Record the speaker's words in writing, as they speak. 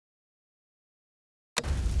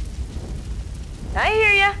I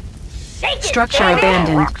hear ya. Shake it, Structure baby.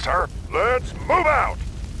 abandoned. Rock, sir. Let's move out.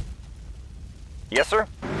 Yes, sir.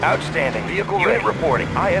 Outstanding. Vehicle unit reporting.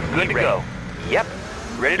 IFV good to go. Yep.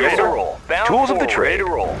 Ready to roll. Bound tools of the trade. Ready to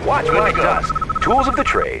roll. Watch my dust. Tools of the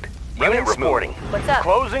trade. Unit reporting. What's up?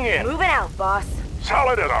 Closing in. Moving out, boss.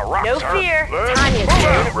 Solid as a rock, No sir. fear. Let's Tanya's move here.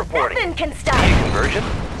 out. Unit reporting. Nothing can stop Need me. conversion.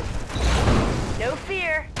 No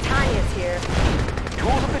fear. Tanya's here.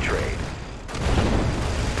 Tools of the trade.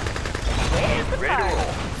 Where's the Ready to part?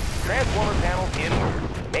 roll. Transformer panels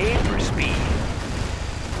inward. Made for speed.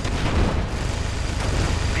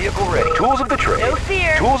 Vehicle ready. Tools of the trade. No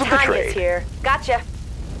fear. Tools of the Tanya's trade. here. Gotcha.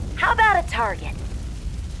 How about a target?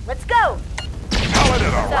 Let's go. Solid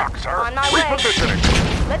as a rock, sir. On my way.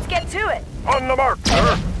 Repositioning. Let's get to it. On the mark,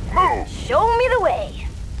 sir. Move. Show me the way.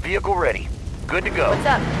 Vehicle ready. Good to go. What's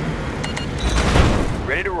up?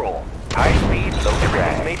 Ready to roll. High speed, low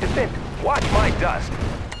drag. Made to fit. Watch my dust.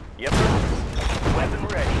 Yep, sir. Weapon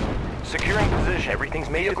ready. Securing position. Everything's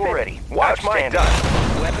made to fit. Ready. Watch my dust.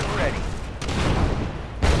 Weapon ready.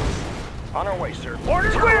 On our way, sir.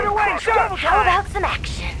 Orders squared away, sir. How about some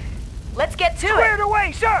action? Let's get to Squared it.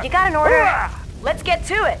 away, sir. You got an order? Hoorah! Let's get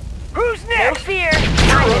to it. Who's No next? fear.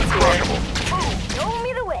 Tanya's here. Uncrushable. Show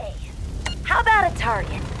me the way. How about a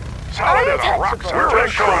target? Solid as a rock, sir. Untouchable.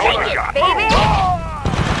 Let's show 'em what we Shake got. it, baby.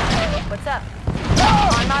 Move. What's up?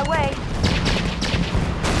 On my way.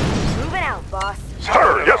 Moving out, boss.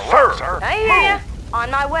 Sir, yes, sir. I hear ya.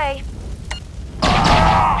 On my way.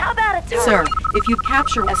 How about a target? Sir, if you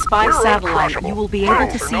capture a spy We're satellite, uncrushable. you will be able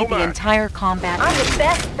to For see no the match. entire combat. I'm the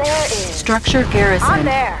best there is. Structure I'm garrison.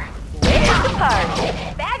 there. Where's the party?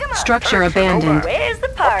 Bag 'em up. Structure Thanks for no abandoned. match. Where's the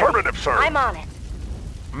party? Affirmative, sir. I'm on it.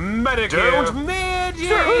 Medic Don't medic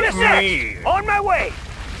Sir, who's me. On my way.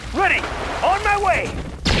 Ready. On my way.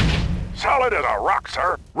 Solid as a rock,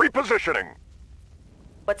 sir. Repositioning.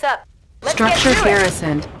 What's up? Let's Structure get to it.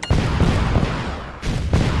 garrisoned.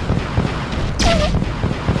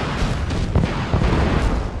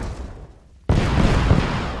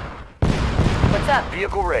 What's up?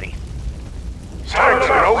 Vehicle ready. Solid as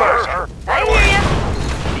a rock, sir. I hear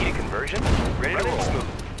ya. Need a conversion? Ready to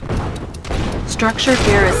roll. Structure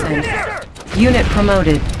garrisoned. Unit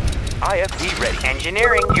promoted. IFV ready.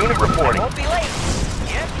 Engineering. Unit reporting. Won't be late.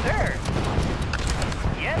 Yes, sir.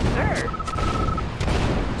 Yes, sir.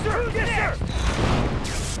 Sir, yes,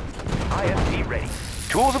 sir. IFV ready.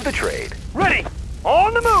 Tools of the trade. Ready.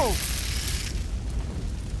 On the move.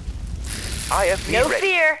 IFV No ready.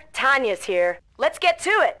 fear. Tanya's here. Let's get to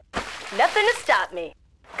it. Nothing to stop me.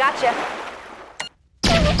 Gotcha.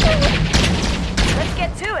 Let's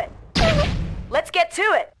get to it. Let's get to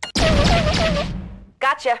it.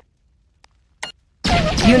 Gotcha.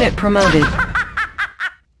 Unit promoted.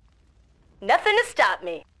 Nothing to stop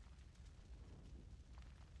me.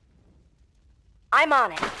 I'm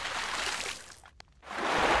on it.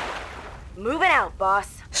 Moving out,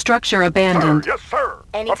 boss. Structure Sir, abandoned. yes, sir.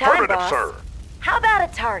 Anytime, Affirmative, boss. sir. How about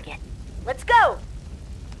a target? Let's go.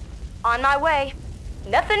 On my way.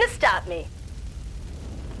 Nothing to stop me.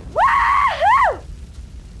 Woohoo!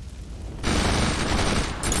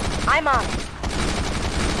 I'm on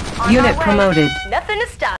it. On Unit my way. promoted. Nothing to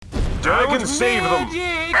stop. I can save them.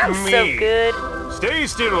 I'm so good. Stay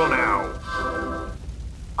still now.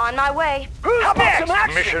 On my way. Who's How about next? some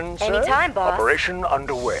action? Mission, sir. Anytime, boss. Operation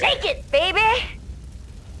underway. Shake it, baby!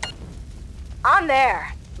 I'm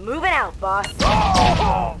there. Moving out, boss.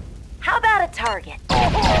 Oh! How about a target?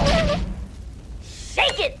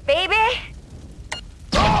 Shake it, baby!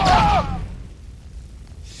 Oh!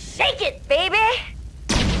 Shake it, baby!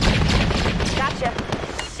 Gotcha.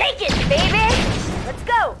 Shake it, baby! Let's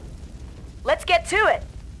go. Let's get to it.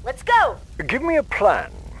 Let's go. Give me a plan.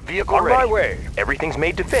 Vehicle On ready. my way. Everything's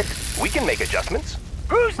made to fit. We can make adjustments.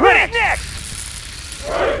 Who's next?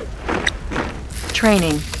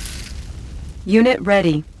 Training. Unit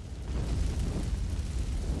ready.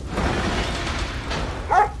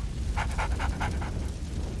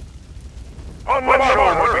 On the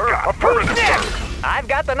mark, sir. Affirmative, sir. I've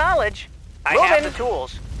got the knowledge. I Moving. have the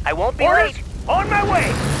tools. I won't be Orders. late. On my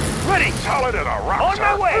way. Ready. Solid as a rock, On sir.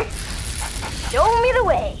 my way. Show me the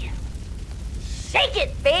way. Shake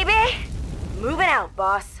it, baby! Moving out,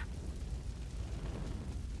 boss.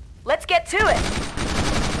 Let's get to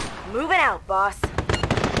it. Moving out, boss.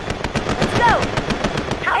 Let's go.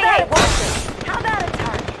 How about watch this? How about a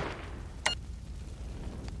target?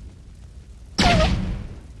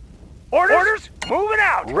 Orders. Moving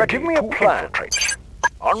out. Give me a plan.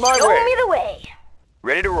 On my Show way. me the way.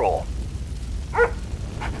 Ready to roll.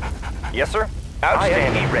 Yes, sir.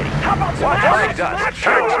 Outstanding. Ready. How about some Watch action? my dust.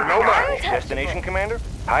 Thanks for no match. Destination, Commander.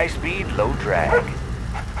 High speed, low drag.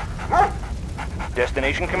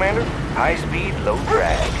 Destination, Commander? High speed, low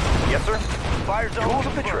drag. Yes, sir. Fire zone. Tools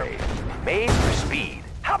of the trade. Made for speed.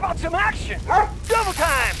 How about some action? Double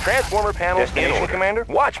time! Transformer panels. Destination, Commander?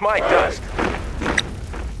 Watch my dust.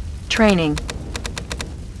 Training.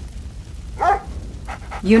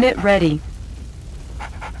 Unit ready.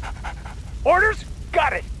 Orders?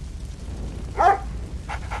 Got it!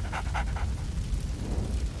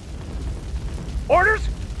 Orders?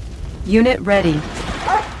 Unit ready.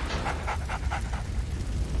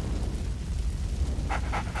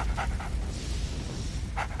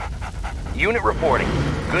 Unit reporting.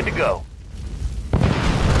 Good to go.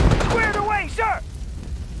 Squared away, sir!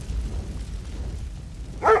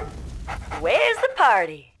 Where's the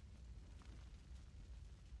party?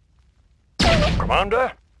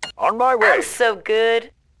 Commander, on my way. I'm so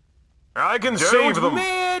good. I can save them.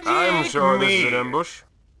 magic I'm sure this is me. an ambush.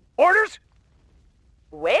 Orders?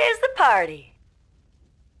 Where's the party?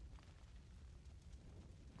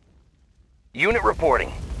 Unit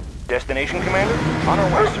reporting. Destination, Commander? On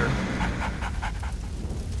our way, sir.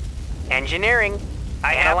 Engineering.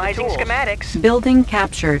 Analyzing schematics. Building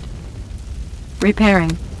captured.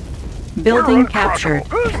 Repairing. Building captured.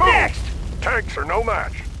 Who's next? Tanks are no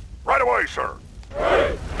match. Right away, sir.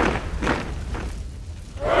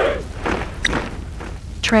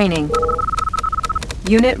 Training.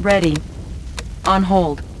 Unit ready. On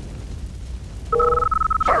hold.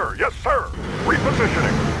 Sir, yes, sir.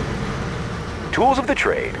 Repositioning. Tools of the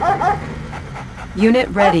trade. Unit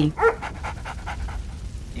ready.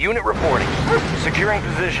 Unit reporting. Securing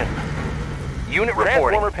position. Unit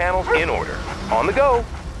reporting. Transformer panels in order. On the go.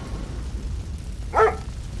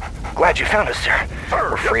 Glad you found us, sir.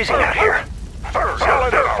 We're freezing out here. Sir,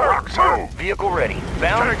 solid as a rock, sir. Vehicle ready.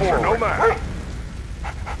 Bound Tanks are no forward. match.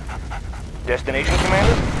 Destination,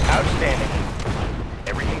 Commander? Outstanding.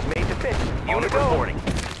 Everything's made to fit. Unit reporting.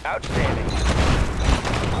 Outstanding.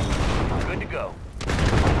 Good to go.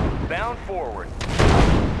 Bound forward.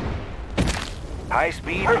 High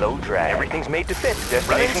speed, low drag. Everything's made to fit.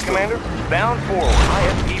 Destination, Commander? Bound forward.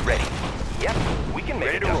 IFP ready. Yep, we can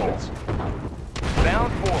make adjustments.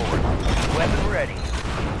 Bound forward. Weapon ready.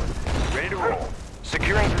 Ready to roll.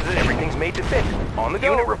 Securing position. Everything's made to fit. On the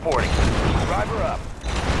go. Unit reporting. Driver up.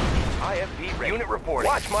 IFP ready. Unit reporting.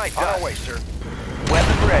 Watch my dust. On our way, sir.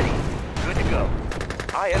 Weapon ready. Good to go.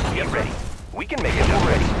 IFP ready. We can make it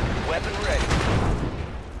ready. Weapon ready.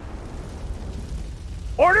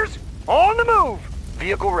 Orders? On the move!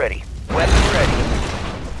 Vehicle ready. Weapon ready.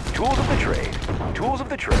 Tools of the trade. Tools of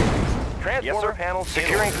the trade. Transformer panels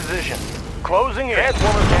securing position. Closing in.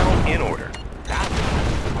 Transformer panels in order.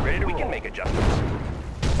 Ready to roll. We can make adjustments.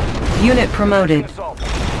 Unit promoted. Assault.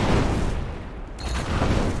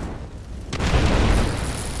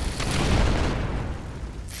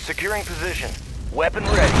 Securing position. Weapon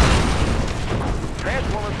ready.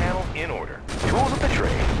 Transformer panels in order. Tools of the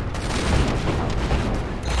trade.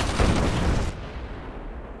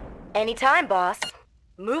 Anytime, boss.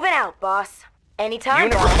 Moving out, boss. Anytime,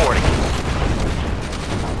 Unit boss. reporting.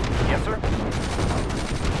 Yes, sir.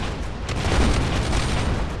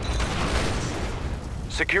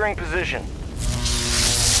 Securing position.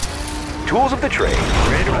 Tools of the trade.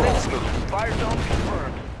 Ready to roll. Smooth. Fire zone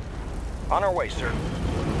confirmed. On our way, sir.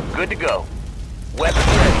 Good to go. Weapon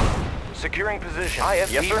ready. Securing position.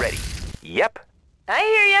 IFP yes, sir. Ready. Yep. I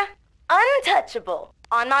hear ya. Untouchable.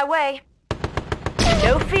 On my way.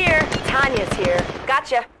 No fear. Tanya's here.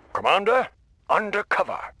 Gotcha. Commander,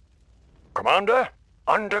 undercover. Commander,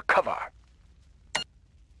 undercover.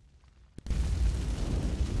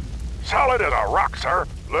 Solid as a rock, sir.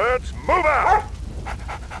 Let's move out.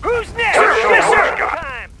 Who's next? Let's show 'em what Yes, we sir. got.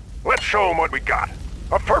 Time. Let's show them what we got.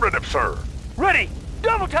 Affirmative, sir. Ready.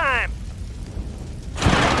 Double time.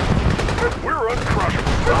 We're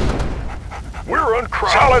uncrushable. We're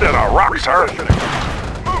uncrushable. Solid as a rock, sir. Move.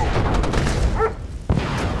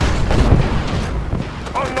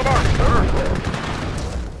 On the mark, sir.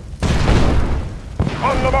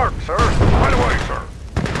 On the mark, sir. Right away, sir.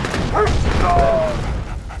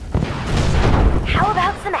 How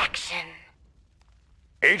about some action?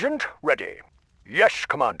 Agent ready. Yes,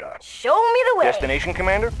 Commander. Show me the way. Destination,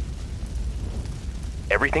 Commander?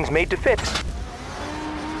 Everything's made to fit.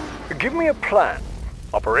 Give me a plan.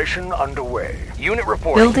 Operation underway. Unit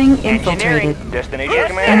reporting. Building infiltrated. Destination,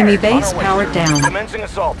 Commander. Enemy base On our way, powered sir. down. Commencing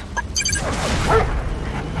assault.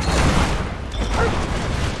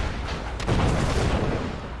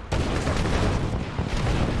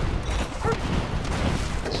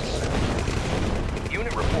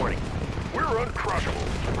 Unit reporting. We're uncrushable.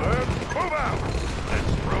 Let's move out.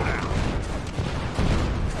 Let's throw down.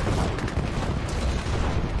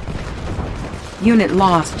 Unit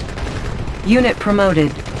lost. Unit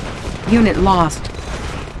promoted. Unit lost.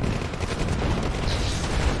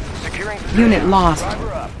 Securing position. Unit lost.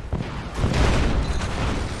 Driver up.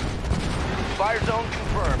 Fire zone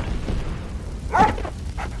confirmed.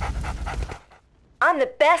 I'm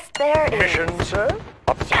the best there is. Mission, sir?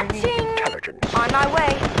 Obtaining Ka-ching! intelligence. On my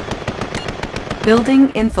way. Building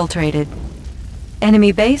infiltrated.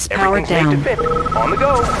 Enemy base powered Everything's made down. to fit. On the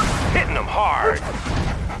go. Hitting them hard.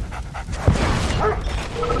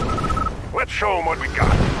 Let's show him what we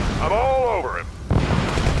got. I'm all over him.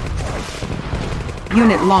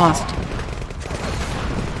 Unit lost.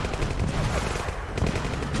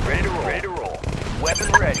 Ready to roll. Ready to roll.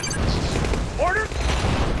 Weapon ready. Orders.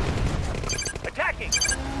 Attacking.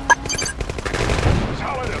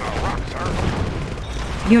 Solid in a rock,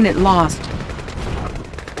 sir. Unit lost.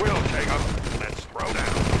 We'll take him. Let's throw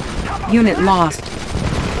down. Unit lost.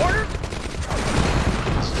 Orders.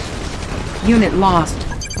 Unit lost.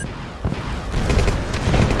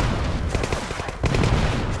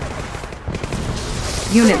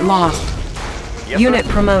 Unit lost. Yes, Unit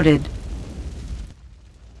sir. promoted.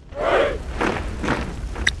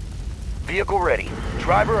 Vehicle ready.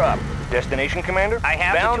 Driver up. Destination, Commander? I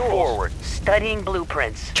have Bound the tools. forward. Studying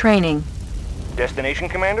blueprints. Training. Destination,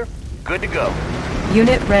 Commander? Good to go.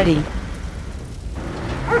 Unit ready.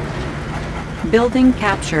 Building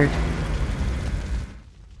captured.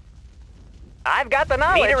 I've got the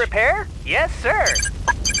knowledge. Need a repair? Yes, sir.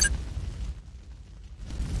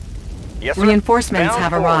 Yes, sir. Reinforcements Bound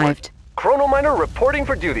have forward. arrived. Chrono miner reporting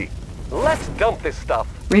for duty. Let's dump this stuff.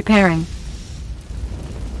 Repairing.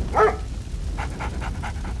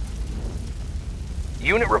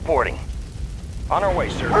 Unit reporting. On our way,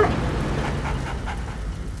 sir.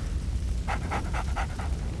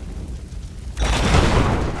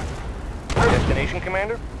 Destination,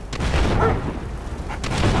 Commander?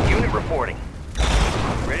 Unit reporting.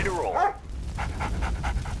 Ready to roll.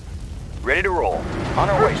 Ready to roll. On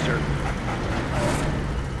our way, sir.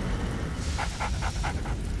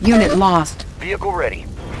 Unit lost. Vehicle ready.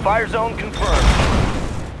 Fire zone confirmed.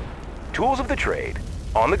 Tools of the trade.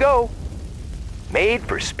 On the go. Made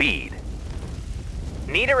for speed.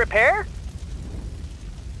 Need a repair?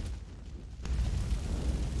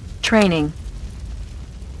 Training.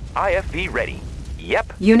 IFV ready.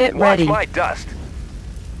 Yep. Unit Watch ready. my dust.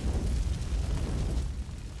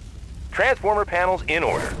 Transformer panels in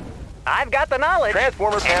order. I've got the knowledge.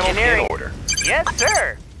 Transformer panels Engineering. in order. Yes,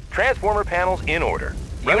 sir. Transformer panels in order.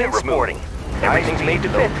 Running Unit reporting. Everything's made to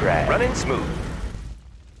fit. Running smooth.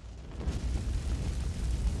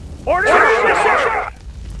 Orders! Sir.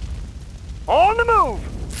 On the move!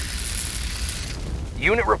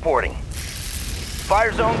 Unit reporting.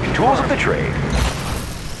 Fire zone confirmed. Tools of the trade.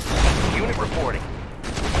 Unit reporting.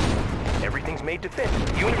 Everything's made to fit.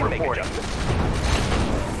 Unit reporting.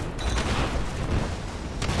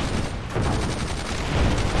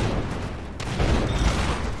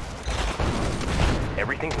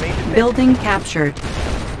 Everything's made to fit. Building captured.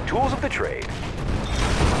 Tools of the trade.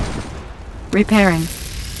 Repairing.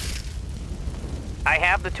 I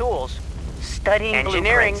have the tools. Studying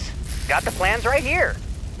engineering. Got the plans right here.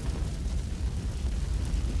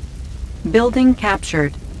 Building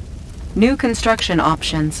captured. New construction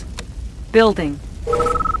options. Building.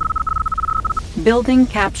 Building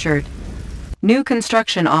captured. New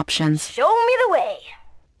construction options. Show me the way.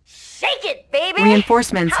 Shake it, baby.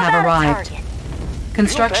 Reinforcements How have about a arrived. target?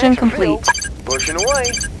 Construction complete. Pushing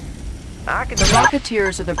away. I can The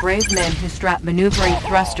Rocketeers are the brave men who strap maneuvering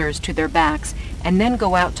thrusters to their backs and then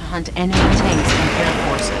go out to hunt enemy tanks and air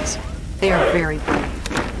forces. They are very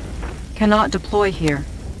brave. Cannot deploy here.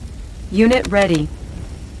 Unit ready.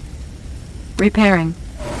 Repairing.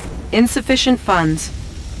 Insufficient funds.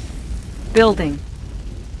 Building.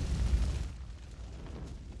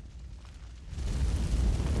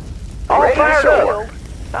 All Ready to fired roll. up.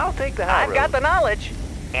 I'll take the high I've got the knowledge.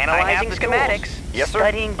 Analyzing the schematics. tools. Yes, sir.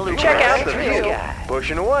 Studying blueprints. Check out That's the new view. guy.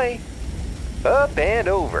 Pushing away. Up and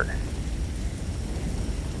over.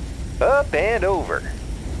 Up and over.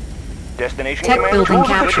 Destination Tech Commander. building Tools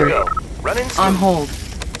are good to captured. go. Running On smooth. hold.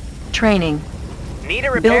 Training. Need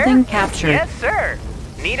a repair? Building captured. Yes, sir.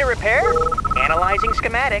 Need a repair? Analyzing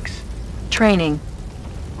schematics. Training.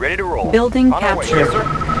 Ready to roll. Building On our way. captured. Yes,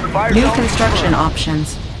 sir. Fire New zone construction confirmed.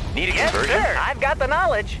 options. Need a Yes, conversion? sir. I've got the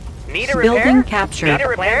knowledge. Need a Building repair? captured. Need a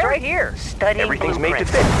repair? Right here. Studying Everything's made to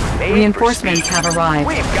blueprints. fit. Made Reinforcements for speed. have arrived.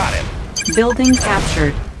 We've got it. Building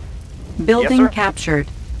captured. Building sir. captured.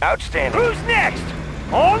 Outstanding. Who's next?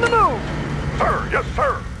 On the move! Sir, yes,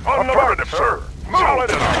 sir. Affirmative, sir. Solid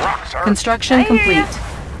as a rock, sir. Construction complete.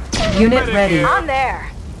 Unit ready. I'm there.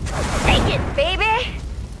 Take it, baby.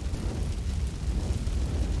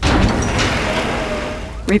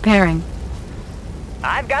 Repairing.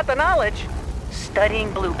 I've got the knowledge.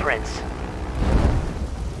 Studying blueprints.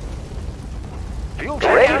 Fuel's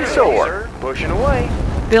ready to soar. Pushing away.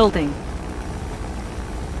 Building.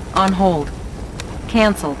 On hold.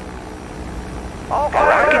 Cancelled. All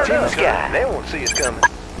rockets in the sky. They won't see us coming.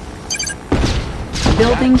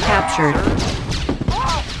 Building captured.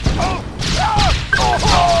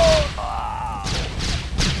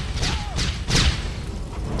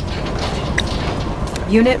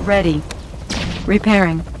 Unit ready.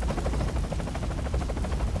 Repairing.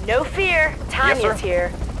 No fear. Tanya's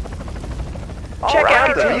here. Check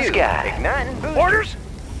out the view. Igniting boosters. Orders?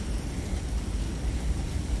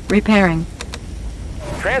 Repairing.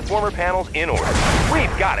 Transformer panels in order.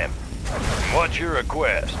 We've got him. What's your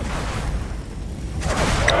request?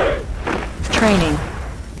 Training.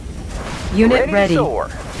 Unit ready. To soar.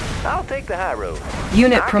 I'll take the high road.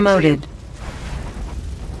 Unit promoted.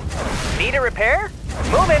 Need a repair?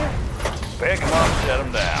 Moving. Pick him up, set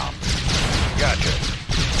him down. Gotcha.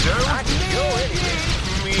 I can go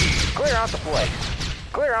anywhere. Clear out the place.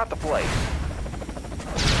 Clear out the place.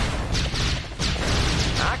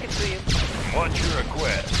 I can see him. What's your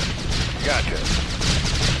request? Gotcha.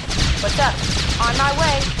 What's up? On my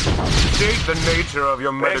way. State the nature of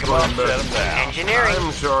your Pick him medical up, set him emergency. down. Engineering.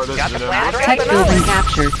 I'm sure this Got is the an plans emergency. right? Tech building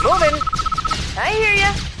captured. Moving. I hear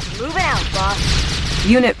ya. Moving out, boss.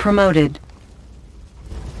 Unit promoted.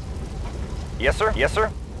 Yes, sir. Yes,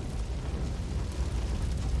 sir.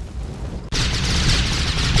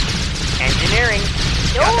 Engineering.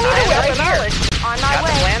 No Got the need plans to right here. On my Got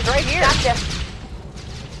way. the plans right here. Gotcha.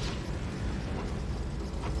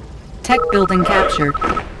 Tech building captured.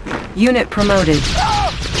 Unit promoted.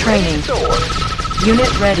 Training. Soar.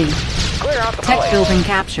 Unit ready. Clear out the Tech place. building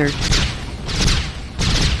captured.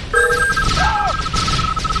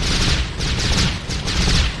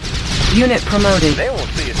 Unit promoted. They won't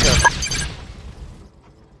see us coming.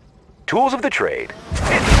 Tools of the trade.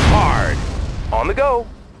 It's hard. On the go.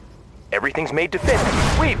 Everything's made to fit.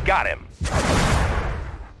 We've got him.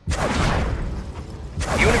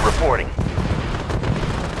 Unit reporting.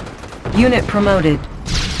 Unit promoted.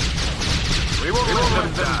 We won't let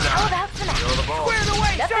them die. How about some action? You're the boss. Clear the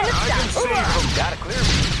way, Nothing to I can stop. see from Got a clear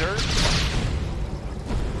view, sir.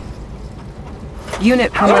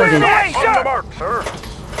 Unit promoted. On the mark, sir.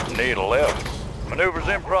 Need a lift. Maneuvers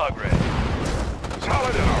in progress.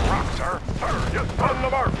 Solid in a rock, sir. Sir, yes, on the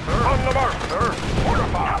mark, sir. On the mark, sir.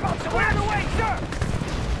 Fortify. Square the way, sir.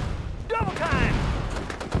 Double time.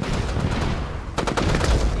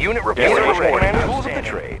 Unit reporting. Tools of the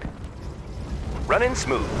trade. Running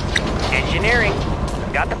smooth. Engineering.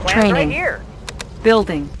 Got the plans Training. right here.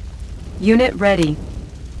 Building. Unit ready.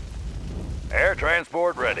 Air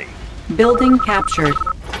transport ready. Building captured.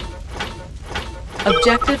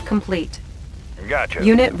 Objective complete. Gotcha.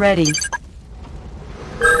 Unit ready.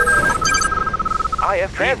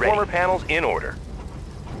 IF transformer panels in order.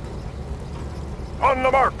 On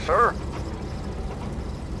the mark, sir.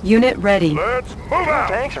 Unit ready. Let's move out.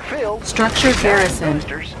 Tanks are filled. Structure garrisoned.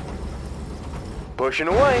 Boosters. Pushing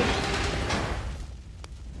away.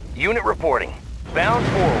 Unit reporting. Bound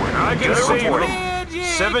forward. I can Unit see reporting. from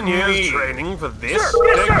 7 years training for this. Sir,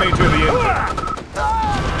 yes, Take sir. me to the engine.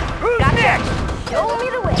 Gotcha. Show me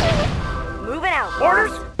the way. Moving out, boss.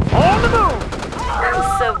 Orders on the move.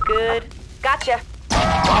 I'm so good. Gotcha.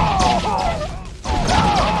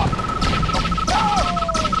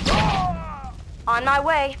 On my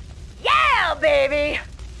way. Yeah, baby.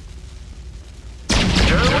 Sir,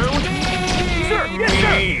 yes,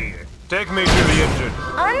 sir. Take me to the engine.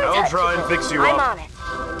 I'll try and fix you I'm up. on it.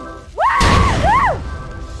 Woo!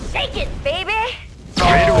 Shake it, baby.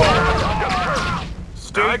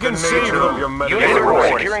 I can see from your medical Unit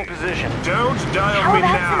emergency. securing position. Don't die How on me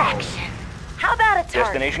about now. some action? How about a target?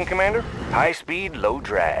 Destination, Commander? High speed, low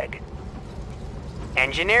drag.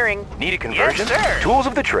 Engineering. Need a conversion? Yes, sir. Tools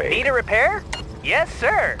of the trade. Need a repair? Yes,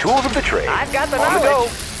 sir. Tools of the trade. I've got the On the go.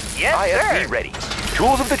 knowledge. Yes, IFB sir. ready.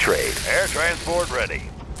 Tools of the trade. Air transport ready.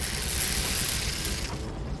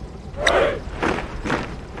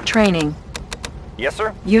 Training. Yes,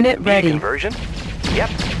 sir. Unit Need a ready. conversion? Yep.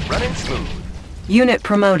 Running smooth. Unit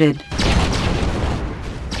promoted.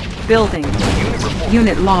 Building. Unit report.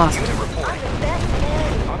 Unit lost. Unit reporting. I'm the best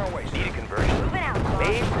man. On our way. Need a conversion. Moving out, boss.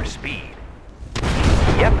 Made for speed.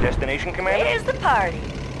 Yep. Destination, Commander? Here's the party.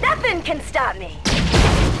 Nothing can stop me.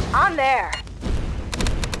 I'm there.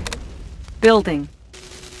 Building.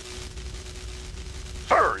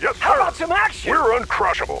 Sir, yes, sir. How about some action? We're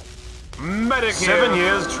uncrushable. Medic 7 here.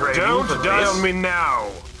 years training Don't for die this. on me now.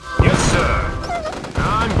 Yes, sir.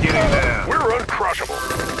 I'm getting there. We're uncrushable.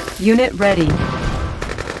 Unit ready.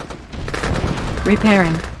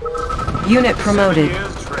 Repairing. Unit promoted.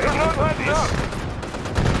 Years training for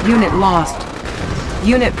this. Unit lost.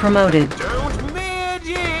 Unit promoted. Don't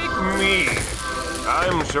magic me.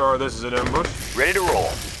 I'm sure this is an ambush. Ready to roll.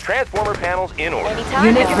 Transformer panels in order. Anytime.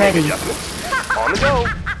 Unit ready. Adjustments. On the go.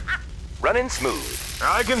 Running smooth.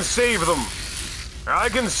 I can save them. I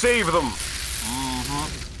can save them.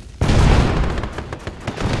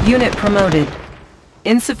 Unit promoted.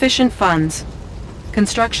 Insufficient funds.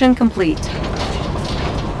 Construction complete.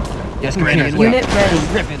 Yes, Commander. Unit ready.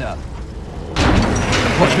 Rip it up.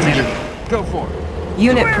 What's Commander? Go for it.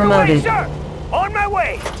 Unit promoted. Sir, on my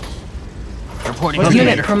way. Reporting.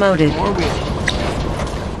 Unit Commander. promoted.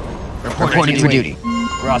 Reporting for duty.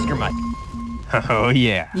 Oscar Mike. Oh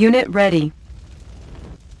yeah. Unit ready.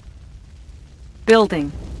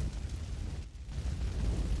 Building.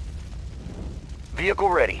 Vehicle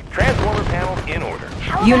ready. Transformer panels in order.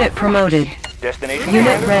 Unit promoted. Destination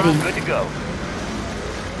Unit commander, ready. Good to go.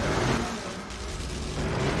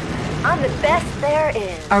 I'm the best there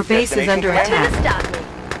is. Our base is under Destination Nothing to attack.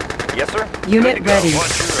 stop me. Yes, sir. Unit Good to go. ready.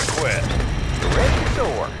 What's your request? Ready to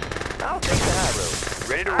soar. I'll take the high road.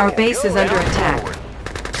 Ready to roll. Our base is Go under down attack. forward.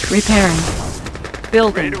 Repairing. Ready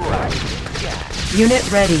Building. to ride.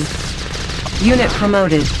 Unit ready. Unit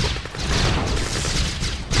promoted.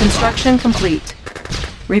 Construction complete.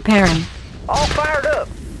 Repairing. All fired up.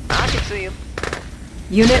 I can see him.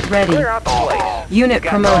 Unit ready. Clear out the place. Unit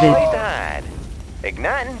Got no place promoted. to hide.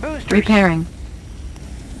 Igniting boosters. Repairing.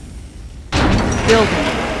 Building.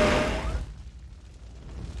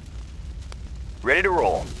 Ready to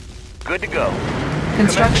roll. Good to go.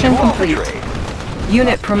 Construction Tools of the complete. trade.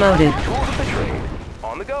 Unit promoted. Tools of the trade.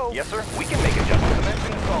 On the go. Yes, sir. We can make adjustments.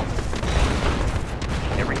 Commencing assault.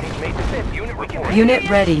 Everything's made to fit. Unit report. Unit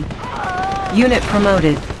ready. Unit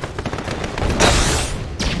promoted.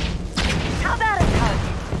 How about a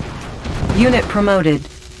tug? Unit promoted.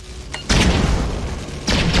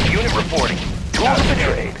 Unit reporting. Tools of the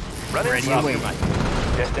trade. Running Ready smooth. away, Mike.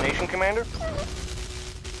 Destination, Commander?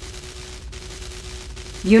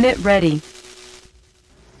 Unit ready.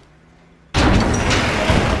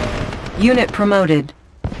 Unit promoted.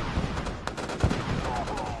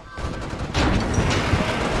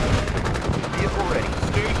 Vehicle ready.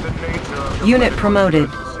 State the nature of the Unit promoted.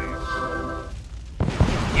 emergency.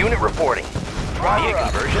 Unit reporting. Driver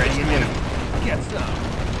conversion. Ready and ready. Get some.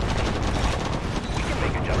 We can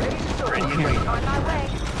make adjustments. Ready and ready. On my way.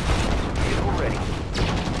 Vehicle ready.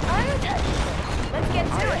 Untouchable. Let's get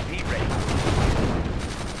to it. ISP ready.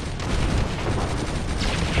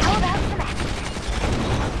 How about some action?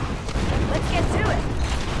 Let's get to it.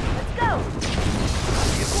 Let's go.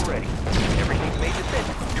 Vehicle ready. Everything's made to fit.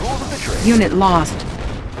 Tools of the trade. Unit lost.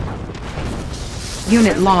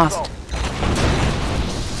 Unit lost.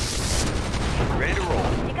 Ready to roll.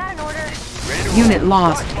 You got an order? Ready to roll. Unit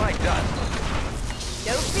lost. Watch my dust.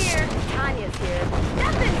 No fear. Tanya's here.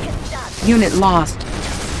 Nothing can stop me. Unit lost.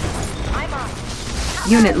 I'm on.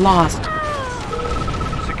 Unit lost.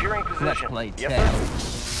 Securing position. Let's play Yes, tag.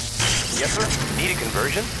 sir. Yes, sir. Need a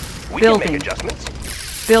conversion? We Building. can make adjustments.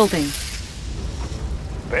 Building.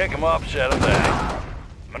 Pick him up, set him down.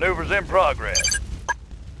 Maneuvers in progress.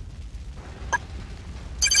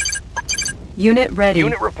 Unit ready.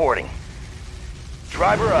 Unit reporting.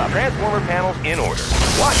 Driver up. Transformer panels in order.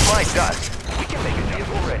 Watch my dust. We can make adjustments.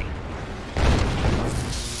 Vehicle ready.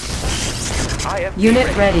 IFB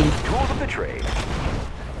Unit ready. Tools of the trade.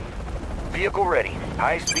 Vehicle ready.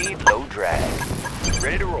 High speed, low drag.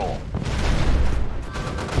 Ready to roll.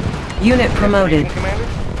 Unit promoted. Commander?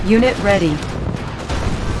 Unit ready.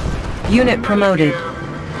 Unit promoted.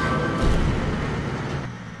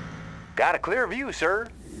 Got a clear view, sir.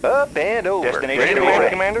 Up and over. Destination Ready to ready, roll.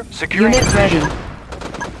 Commander? Securing Unit position.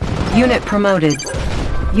 ready. Unit promoted.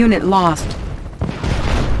 Unit lost.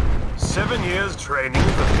 7 years training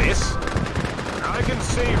for this? I can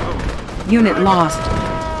save them. Unit lost.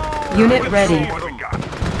 Unit ready. What do we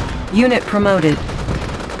got? Unit promoted.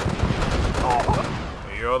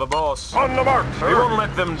 You're the boss. On the mark, We sir. won't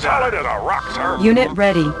let them Solid die. as a rock, sir. Unit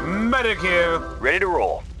ready. Medic here. Ready to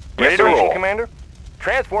roll. Ready to Destination, roll. Commander?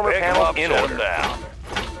 Transformer Pick him panels up, in set him order. down.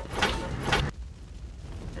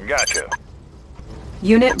 Gotcha.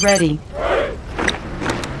 Unit ready.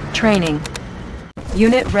 Training.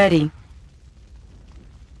 Unit ready.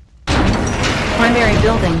 Primary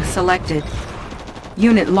building selected.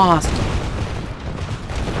 Unit lost.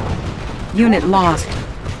 Unit lost.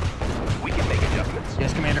 We can make adjustments.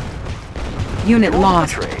 Yes, Commander. Unit Tools of the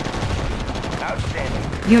lost. trade.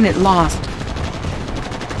 Outstanding. Unit lost.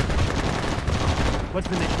 What's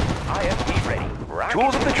the mission? IFB ready.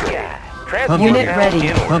 Tools of the trade. Transformer Unit panels ready.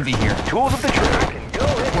 in order. Humvee here. Tools of the trade.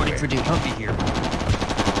 Reporting pretty comfy here.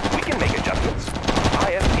 We can make adjustments.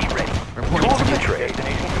 IFP ready. Reporting Tools to of the you. trade.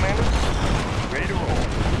 Destination, Commander. Ready to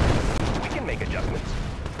roll. We can make adjustments.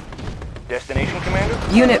 Destination,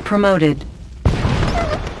 Commander. Unit promoted.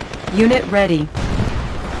 Unit ready.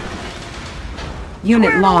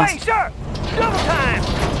 Unit Away, lost. sir! Double time!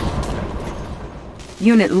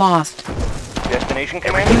 Unit lost. Destination,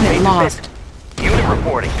 Commander. Unit Made to lost. fit. Unit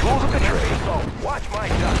reporting. Tools of the trade. Watch my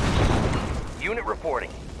dust. Unit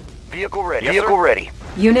reporting. Vehicle ready. Vehicle ready.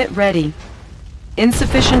 Unit ready.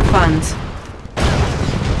 Insufficient funds.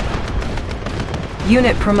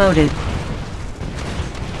 Unit promoted.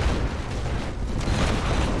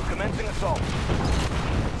 Commencing assault.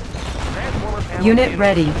 Transformer panel Unit in.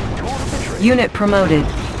 ready. Tools of the trade. Unit promoted.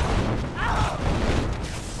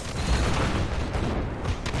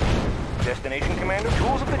 Destination, Commander.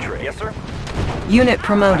 Tools of the trade. Yes, sir. Unit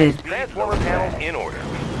promoted. Transformer panels in order.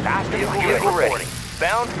 Fast vehicle ready.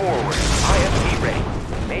 Bound forward. IFP ready.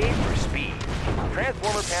 Made for speed.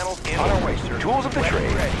 Transformer panels in order. On our way, sir. Tools of the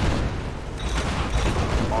trade. Ready.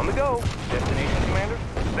 On the go. Destination, Commander.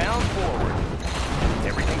 Bound forward.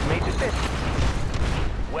 Everything's made to fit.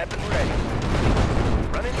 Weapon ready.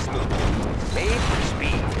 Running smooth. Made for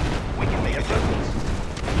speed. We can make adjustments.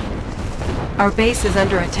 Our base is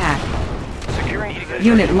under attack. Securing position.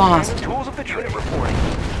 Unit lost. Tools of the trade. Unit reporting.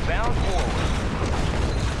 Bound forward.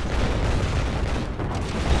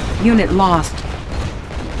 Unit lost.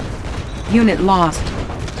 Unit lost.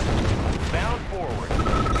 Bound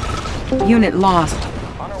forward. Unit lost.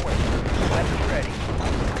 On our way. Weapon ready.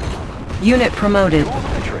 Unit promoted. Tools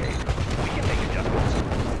of the trade. We can make adjustments.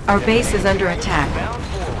 Our base is under attack. Bound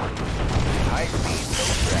forward. High speed, no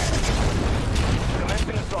drag.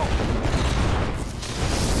 Commencing assault.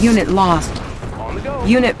 Unit lost. On the go.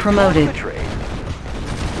 Unit promoted. Tools of the trade.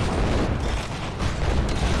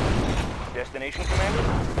 Destination, Commander.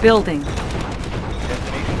 Building.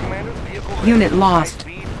 Destination, Commander. Vehicle ready. Unit lost. High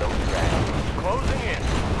speed, no drag. Closing in.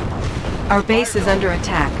 Our base is under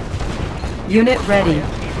attack. Unit ready.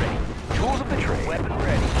 IFP ready. Tools of the trade. Weapon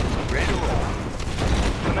ready. Ready to roll.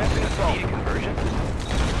 Commencing assault. Need a conversion.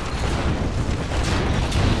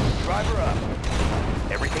 Driver up.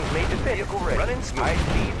 Everything's made to fit. Vehicle ready. Running smooth. High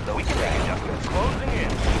speed. We can make adjustments. Closing in.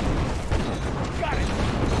 Got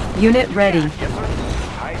it. Unit ready. Yes, sir.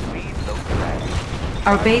 High speed. No drag.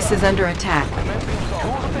 Our base is under attack. Commencing assault.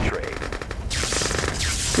 Tools of the trade.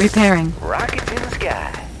 Repairing. Rockets in the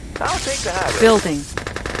sky. I'll take the high road. Building.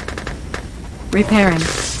 Repairing.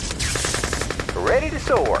 Ready to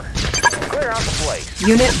soar. Clear out the place.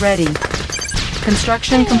 Unit ready.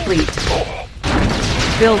 Construction complete.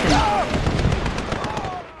 Building.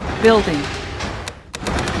 Building.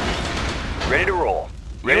 Ready to roll.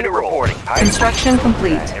 Ready to reporting. Construction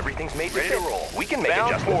complete. Everything's made ready to roll. We can make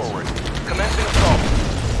adjustments. Forward. Commencing assault.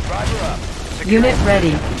 Driver up. Unit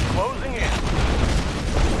ready. Closing in.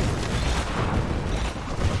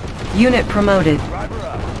 Unit promoted. Driver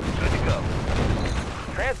up. Good to go.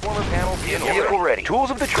 Transformer panels in. Vehicle ready.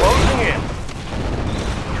 Tools of the trade. Closing in.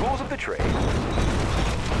 Tools of the trade.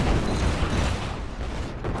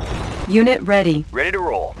 Unit ready. Ready to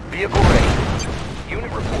roll. Vehicle ready.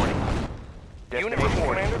 Unit reporting. Unit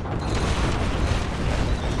reporting.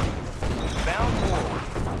 Bound forward.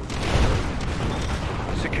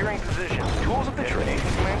 Securing position. Tools of the trade.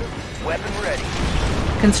 Commander. Weapon ready.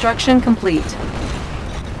 Construction complete.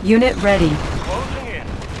 Unit ready. Closing in.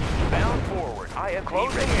 Bound forward. IFP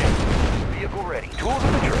closing in. Vehicle ready. Tools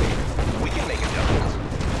of the trade. We can make adjustments.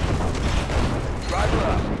 Driver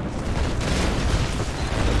up.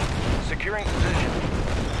 Securing position.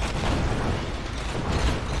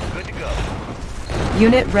 Good to go.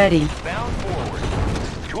 Unit ready. Bound forward.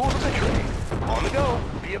 Tools of the trade. On the go.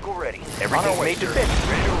 Vehicle ready. Everything's made to fit.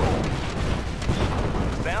 Ready to roll.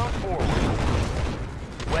 Bound forward.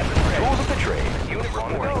 Weapon ready. Tools of the trade. Unit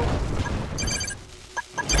reporting.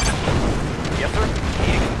 Yes, sir.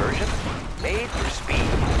 Need a conversion. Made for speed.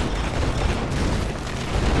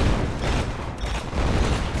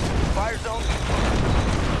 Fire zone.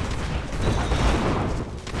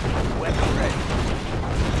 Weapon ready.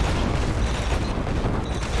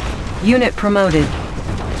 Unit promoted.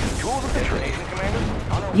 Tools of the trade,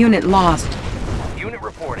 Commander. Unit lost. Unit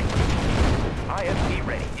reporting. IFP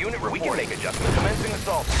ready. Unit reporting. We can make adjustments. Commencing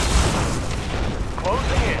assault.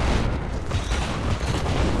 Closing in.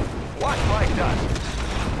 Watch my dust.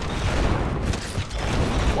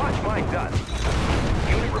 Watch my dust.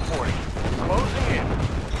 Unit reporting. Closing in.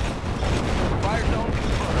 Fire zone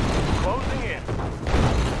confirmed. Closing in.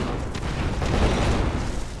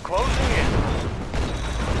 Closing in.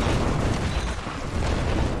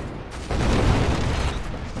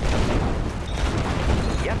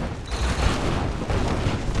 Yep.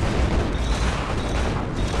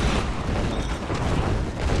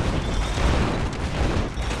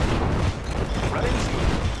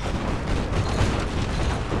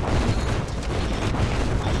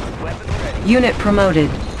 Unit promoted.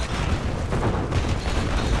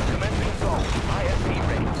 Commencing assault. ISP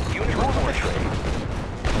ready. Unit tools of the trade.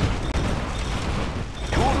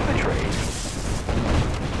 Tools of the trade.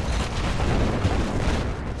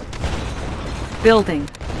 Building.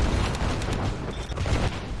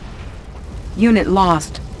 Unit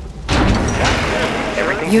lost.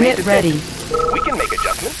 Everything's Unit made to fit. ready. We can make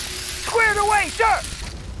adjustments. Squared away, sir!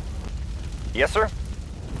 Yes, sir.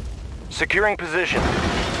 Securing position.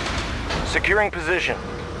 Securing position.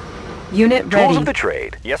 Unit Tools ready. of the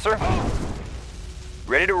trade. Yes, sir.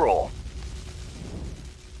 Ready to roll.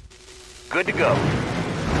 Good to go.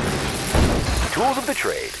 Tools of the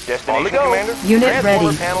trade. Destination, On the go. Commander. Unit Transformer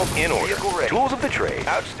ready. panels in order. Vehicle ready. Tools of the trade.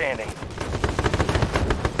 Outstanding.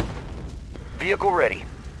 Vehicle ready.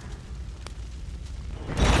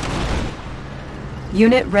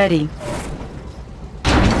 Unit ready.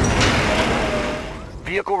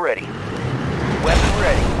 Vehicle ready. Weapon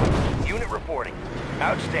ready. Unit reporting.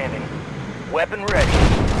 Outstanding. Weapon ready.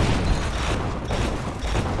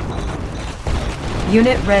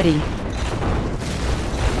 Unit ready.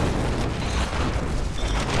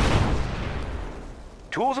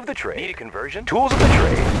 Tools of the trade. Need a conversion? Tools of the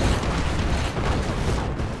trade.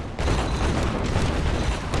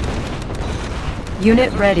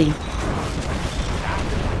 Unit ready.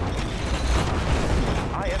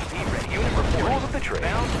 IFP ready. Unit reporting. Tools of the trade.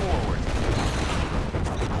 Bound forward.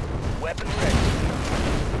 Weapon ready.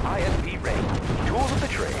 IFP ready. Tools of the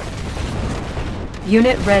trade.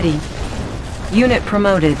 Unit ready. Unit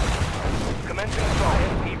promoted. Commencing assault.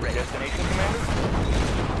 IFP ready. Destination, Commander?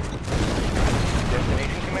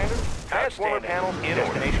 Destination, Commander? Transformer panels in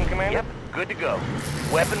order. Destination, Commander? Yep. Good to go.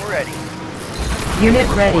 Weapon ready. Unit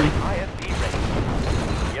ready. IFP ready.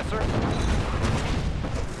 Yes, sir.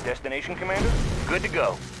 Destination, Commander? Good to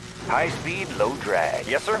go. High speed, low drag.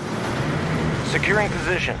 Yes, sir. Securing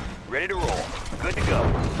position. Ready to roll. Good to go.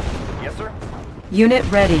 Yes, sir. Unit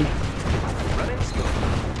ready. Running smooth.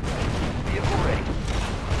 Vehicle ready.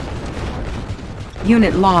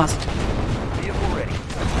 Unit lost. Vehicle ready.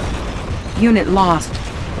 Unit lost.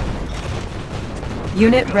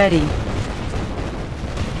 Unit ready.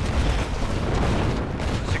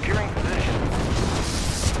 Securing position.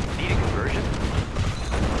 Need a conversion?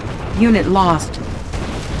 Unit lost.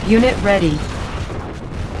 Unit ready.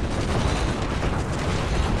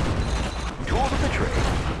 Tools of the trade.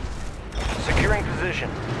 Securing position.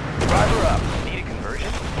 Driver up. Need a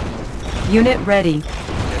conversion? Unit ready.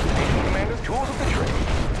 Destination, Commander? Tools of the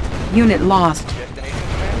trade. Unit lost. Destination,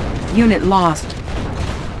 Commander? Unit lost.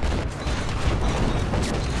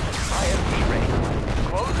 IFP ready.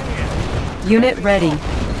 Closing in. Unit ready.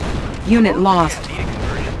 Unit lost. Need a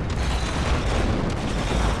conversion?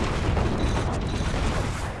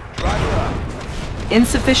 Driver up.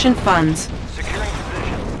 Insufficient funds. Securing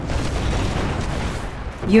position.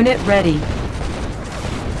 Unit ready.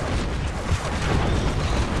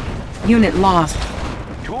 Unit lost.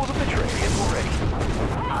 Tools of the trade. Vehicle ready.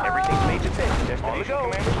 Everything's made to fit. Destination,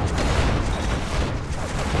 Commander?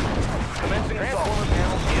 Commencing assault. Transformer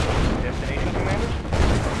panels in. Destination, Commander?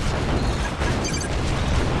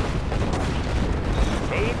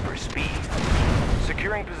 Made for speed.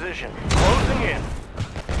 Securing position. Closing in.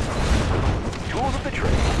 Tools of the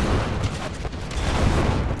trade.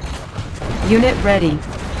 Unit ready.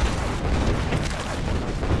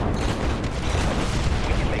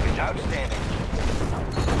 We can make it outstanding.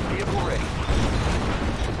 Vehicle ready.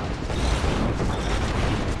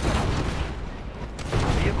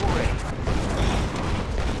 Vehicle ready.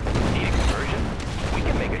 Need a conversion? We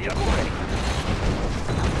can make it vehicle ready.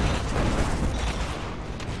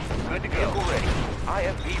 Good to go. Vehicle ready.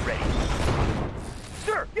 IFV ready.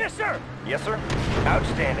 Sir! Yes, sir! Yes, sir.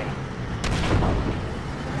 Outstanding.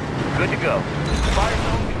 Good to go. Fire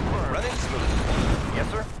zone confirmed. Running smooth. Yes,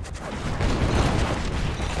 sir.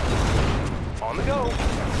 On the go.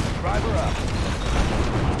 Driver up.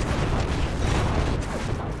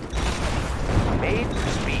 Made for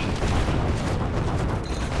speed.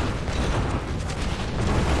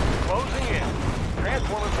 Closing in.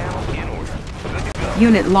 Transformer panels in order. Good to go.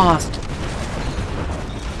 Unit lost.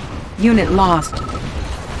 Unit lost.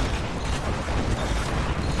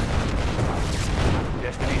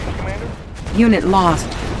 Destination, Commander? Unit lost.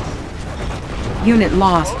 Unit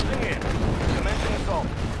lost. Closing in. Commencing assault.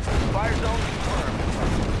 Fire zone confirmed.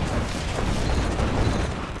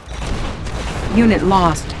 Unit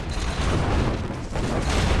lost.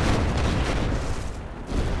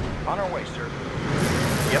 On our way, sir.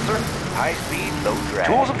 Yes, sir. High speed, low drag.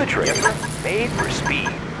 Tools of the trade. Yes, sir. Made for speed.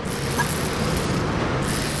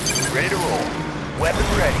 Ready to roll. Weapon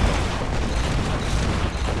ready.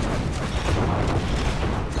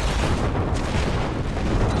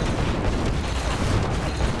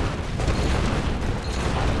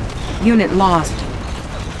 Unit lost.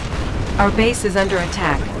 Our base is under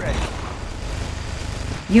attack.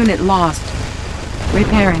 Unit lost.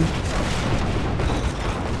 Repairing.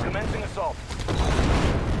 Commencing assault.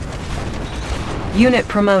 Unit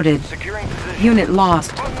promoted. Securing position. Unit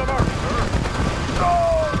lost. On the mark, sir.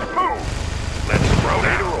 Move! Let's throw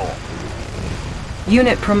Ready to down. roll.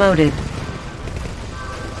 Unit promoted.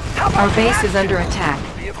 Our base is under attack.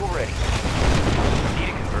 Vehicle ready. Need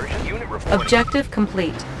a conversion? Unit reporting. Objective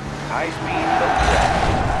complete. High speed, low threat.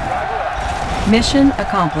 Driver up. Mission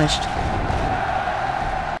accomplished.